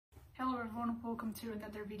Hello everyone, welcome to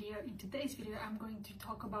another video. In today's video, I'm going to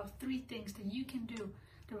talk about 3 things that you can do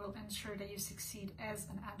that will ensure that you succeed as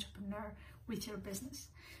an entrepreneur with your business.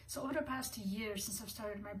 So over the past 2 years since I've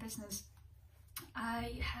started my business,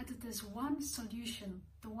 I had this one solution,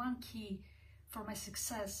 the one key for my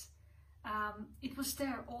success. It was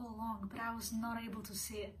there all along, but I was not able to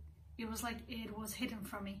see it. It was like it was hidden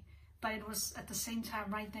from me, but it was at the same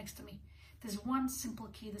time right next to me. There's one simple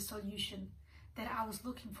key, the solution that I was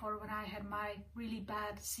looking for when I had my really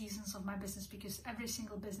bad seasons of my business, because every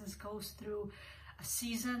single business goes through a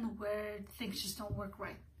season where things just don't work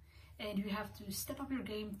right. And you have to step up your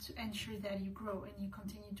game to ensure that you grow and you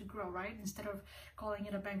continue to grow, right? Instead of calling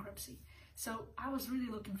it a bankruptcy. So I was really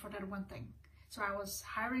looking for that one thing. So I was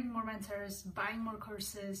hiring more mentors, buying more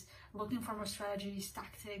courses, looking for more strategies,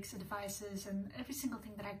 tactics, advices, and every single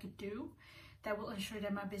thing that I could do that will ensure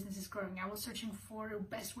that my business is growing. I was searching for the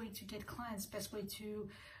best way to get clients, best way to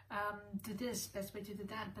do this, best way to do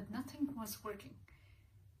that, but nothing was working.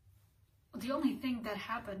 The only thing that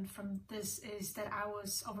happened from this is that I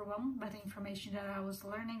was overwhelmed by the information that I was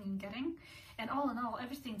learning and getting, and all in all,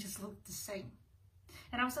 everything just looked the same.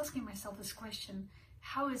 And I was asking myself this question: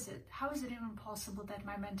 how is it even possible that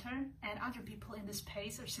my mentor and other people in this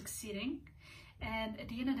space are succeeding, and at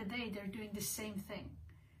the end of the day, they're doing the same thing?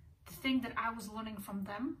 The thing that I was learning from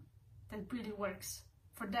them that really works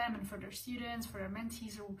for them and for their students, for their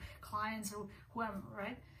mentees or clients or whoever,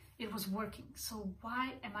 right? It was working. So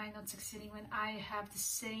why am I not succeeding when I have the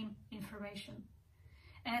same information?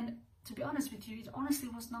 And to be honest with you, it honestly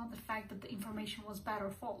was not the fact that the information was bad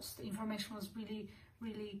or false. The information was really,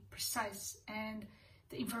 really precise, and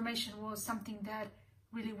the information was something that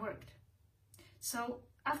really worked. So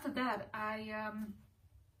after that,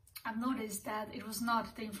 I've noticed that it was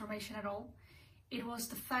not the information at all. It was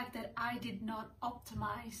the fact that I did not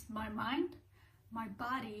optimize my mind, my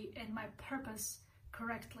body, and my purpose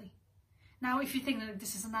correctly. Now, if you think that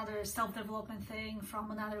this is another self-development thing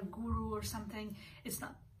from another guru or something, it's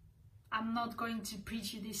not. I'm not going to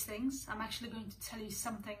preach you these things. I'm actually going to tell you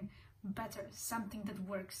something better, something that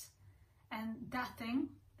works. And that thing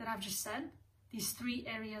that I've just said, these 3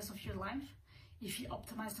 areas of your life, if you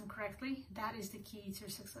optimize them correctly, that is the key to your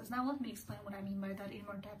success. Now, let me explain what I mean by that in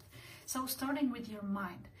more depth. So starting with your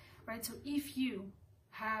mind, right? So if you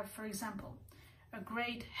have, for example, a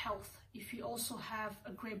great health, if you also have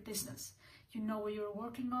a great business, you know what you're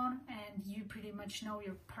working on and you pretty much know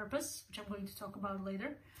your purpose, which I'm going to talk about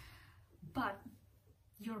later, but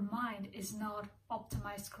your mind is not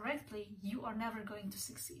optimized correctly, you are never going to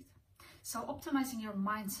succeed. So optimizing your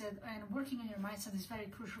mindset and working on your mindset is very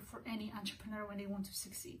crucial for any entrepreneur when they want to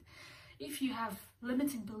succeed. If you have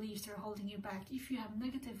limiting beliefs that are holding you back, if you have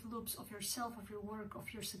negative loops of yourself, of your work,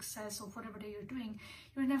 of your success, of whatever that you're doing,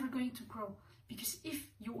 you're never going to grow. Because if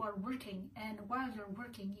you are working and while you're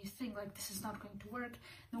working, you think like, this is not going to work,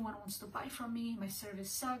 no one wants to buy from me, my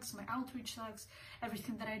service sucks, my outreach sucks,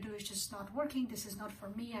 everything that I do is just not working, this is not for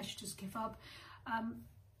me, I should just give up.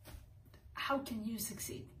 How can you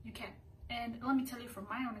succeed? You can. And let me tell you from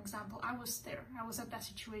my own example, I was there. I was at that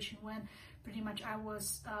situation when pretty much I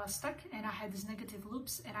was stuck and I had these negative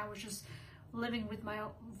loops and I was just living with my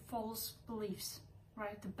false beliefs,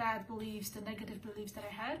 right? The bad beliefs, the negative beliefs that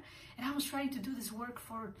I had. And I was trying to do this work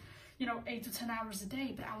for, 8 to 10 hours a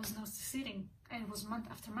day, but I was not succeeding. And it was month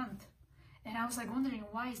after month. And I was like wondering,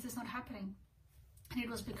 why is this not happening? And it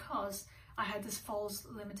was because I had this false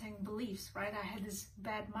limiting beliefs, right? I had this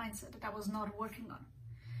bad mindset that I was not working on.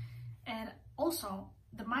 And also,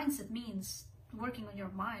 the mindset means working on your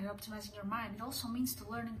mind, optimizing your mind. It also means to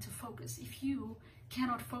learning to focus. If you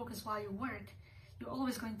cannot focus while you work, you're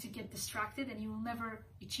always going to get distracted and you will never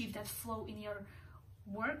achieve that flow in your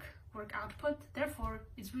work output. Therefore,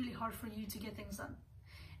 it's really hard for you to get things done.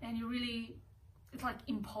 And it's like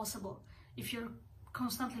impossible. If you're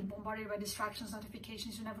constantly bombarded by distractions,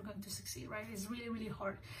 notifications, you're never going to succeed, right? It's really, really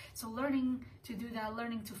hard. So learning to do that,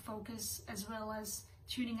 learning to focus, as well as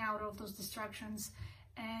tuning out of those distractions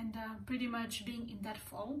and pretty much being in that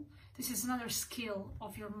flow. This is another skill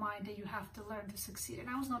of your mind that you have to learn to succeed. And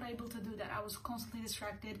I was not able to do that. I was constantly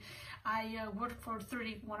distracted. I worked for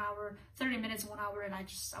 30 minutes, 1 hour, and I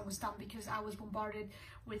was done because I was bombarded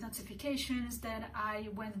with notifications. Then I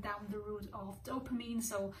went down the route of dopamine.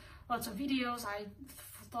 So lots of videos. I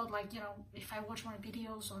thought like, if I watch more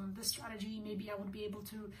videos on this strategy, maybe I would be able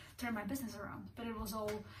to turn my business around. But it was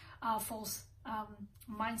all false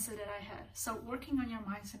mindset that I had. So working on your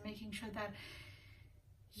mindset, making sure that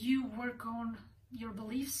you work on your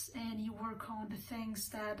beliefs and you work on the things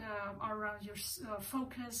that are around your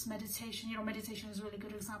focus, meditation. Meditation is a really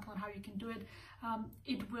good example on how you can do it.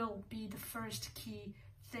 It will be the first key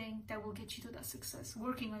thing that will get you to that success,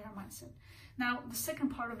 working on your mindset. Now, the second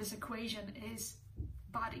part of this equation is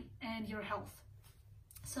body and your health.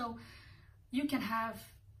 So you can have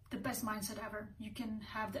the best mindset ever. You can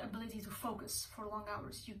have the ability to focus for long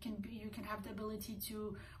hours. You can have the ability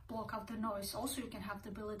to block out the noise. Also, you can have the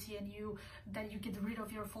ability that you get rid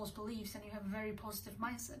of your false beliefs and you have a very positive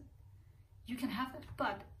mindset. You can have it,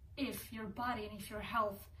 but if your body and if your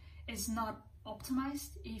health is not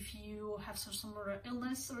optimized, if you have some sort of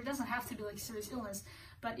illness, or it doesn't have to be like serious illness,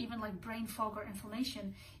 but even like brain fog or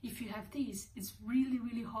inflammation, if you have these, it's really,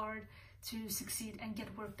 really hard to succeed and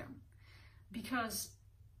get work done. Because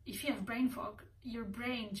if you have brain fog, your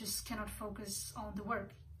brain just cannot focus on the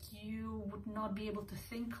work. You would not be able to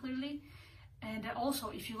think clearly. And also,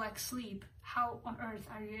 if you lack sleep, how on earth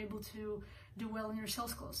are you able to do well in your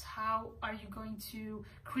sales calls? How are you going to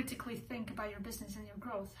critically think about your business and your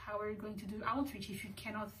growth? How are you going to do outreach if you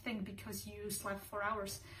cannot think because you slept 4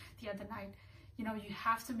 hours the other night? You know, you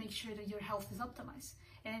have to make sure that your health is optimized.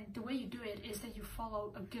 And the way you do it is that you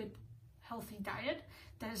follow a good, healthy diet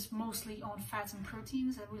that is mostly on fats and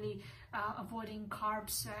proteins, and really avoiding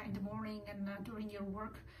carbs in the morning and during your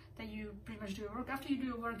work, that you pretty much do your work. After you do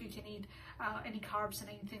your work, you can eat any carbs and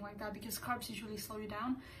anything like that, because carbs usually slow you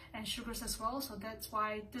down, and sugars as well. So that's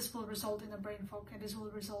why this will result in a brain fog, and this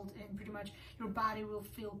will result in pretty much your body will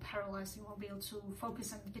feel paralyzed. You won't be able to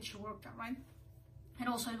focus and get your work done, right? And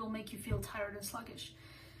also it will make you feel tired and sluggish.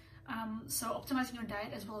 So optimizing your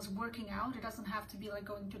diet as well as working out. It doesn't have to be like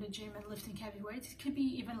going to the gym and lifting heavy weights. It could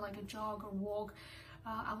be even like a jog or walk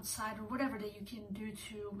outside, or whatever that you can do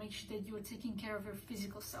to make sure that you're taking care of your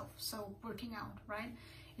physical self. So working out, right?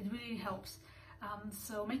 It really helps.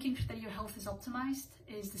 So making sure that your health is optimized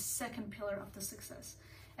is the second pillar of the success.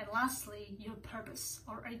 And lastly, your purpose,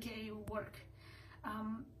 or aka work.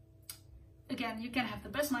 Again, you can have the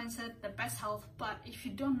best mindset, the best health, but if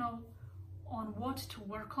you don't know on what to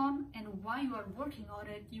work on and why you are working on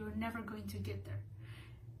it, you're never going to get there.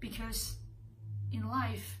 Because in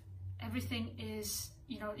life, everything is,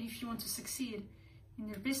 you know, if you want to succeed in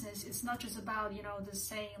your business, it's not just about, you know, the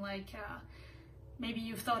saying like, maybe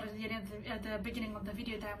you've thought at the beginning of the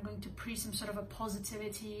video that I'm going to preach some sort of a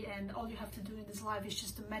positivity and all you have to do in this life is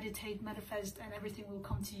just to meditate, manifest, and everything will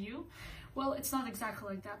come to you. Well, it's not exactly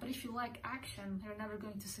like that. But if you like action, you're never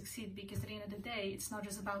going to succeed, because at the end of the day, it's not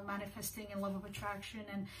just about manifesting and love of attraction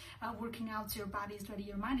and working out so your body is ready,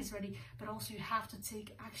 your mind is ready, but also you have to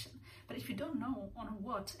take action. But if you don't know on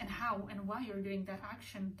what and how and why you're doing that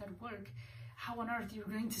action, that work, how on earth you're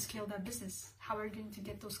going to scale that business? How are you going to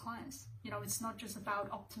get those clients? You know, it's not just about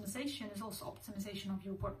optimization, it's also optimization of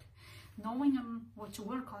your work. Knowing what to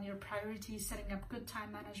work on, your priorities, setting up good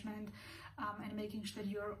time management, and making sure that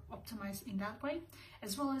you're optimized in that way,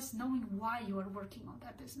 as well as knowing why you are working on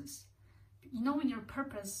that business. Knowing your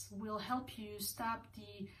purpose will help you stop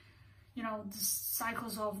the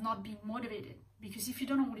cycles of not being motivated. Because if you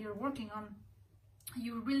don't know what you're working on,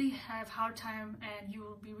 you really have a hard time and you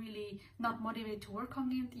will be really not motivated to work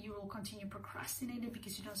on it. You will continue procrastinating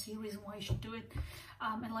because you don't see a reason why you should do it.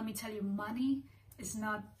 And let me tell you, money is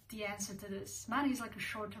not the answer to this. Money is like a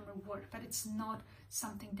short-term reward, but it's not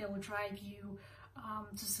something that will drive you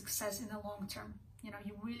to success in the long term. You know,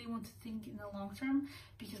 you really want to think in the long term,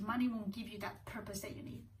 because money won't give you that purpose that you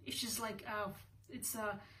need. It's just like it's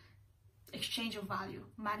a exchange of value.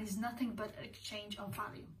 Money is nothing but exchange of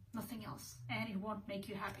value, nothing else, and it won't make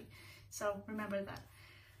you happy. So remember that.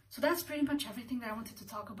 So that's pretty much everything that I wanted to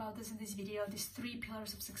talk about in this video, these 3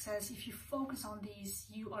 pillars of success. If you focus on these,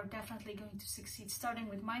 you are definitely going to succeed, starting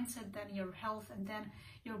with mindset, then your health, and then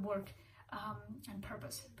your work and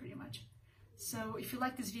purpose, pretty much. So if you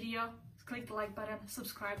like this video, click the like button,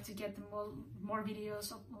 subscribe to get more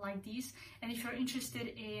videos like these. And if you're interested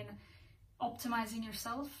in optimizing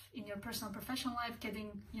yourself in your personal and professional life, getting,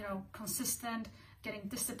 you know, consistent, getting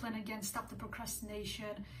disciplined again, stop the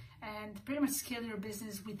procrastination, and pretty much scale your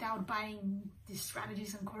business without buying these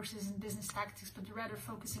strategies and courses and business tactics, but rather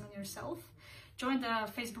focusing on yourself, join the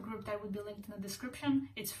Facebook group that will be linked in the description.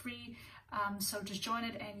 It's free, so just join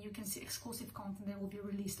it and you can see exclusive content that will be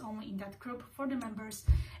released only in that group for the members.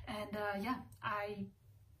 And yeah, I'm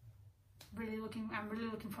really looking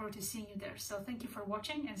forward to seeing you there. So thank you for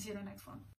watching, and see you in the next one.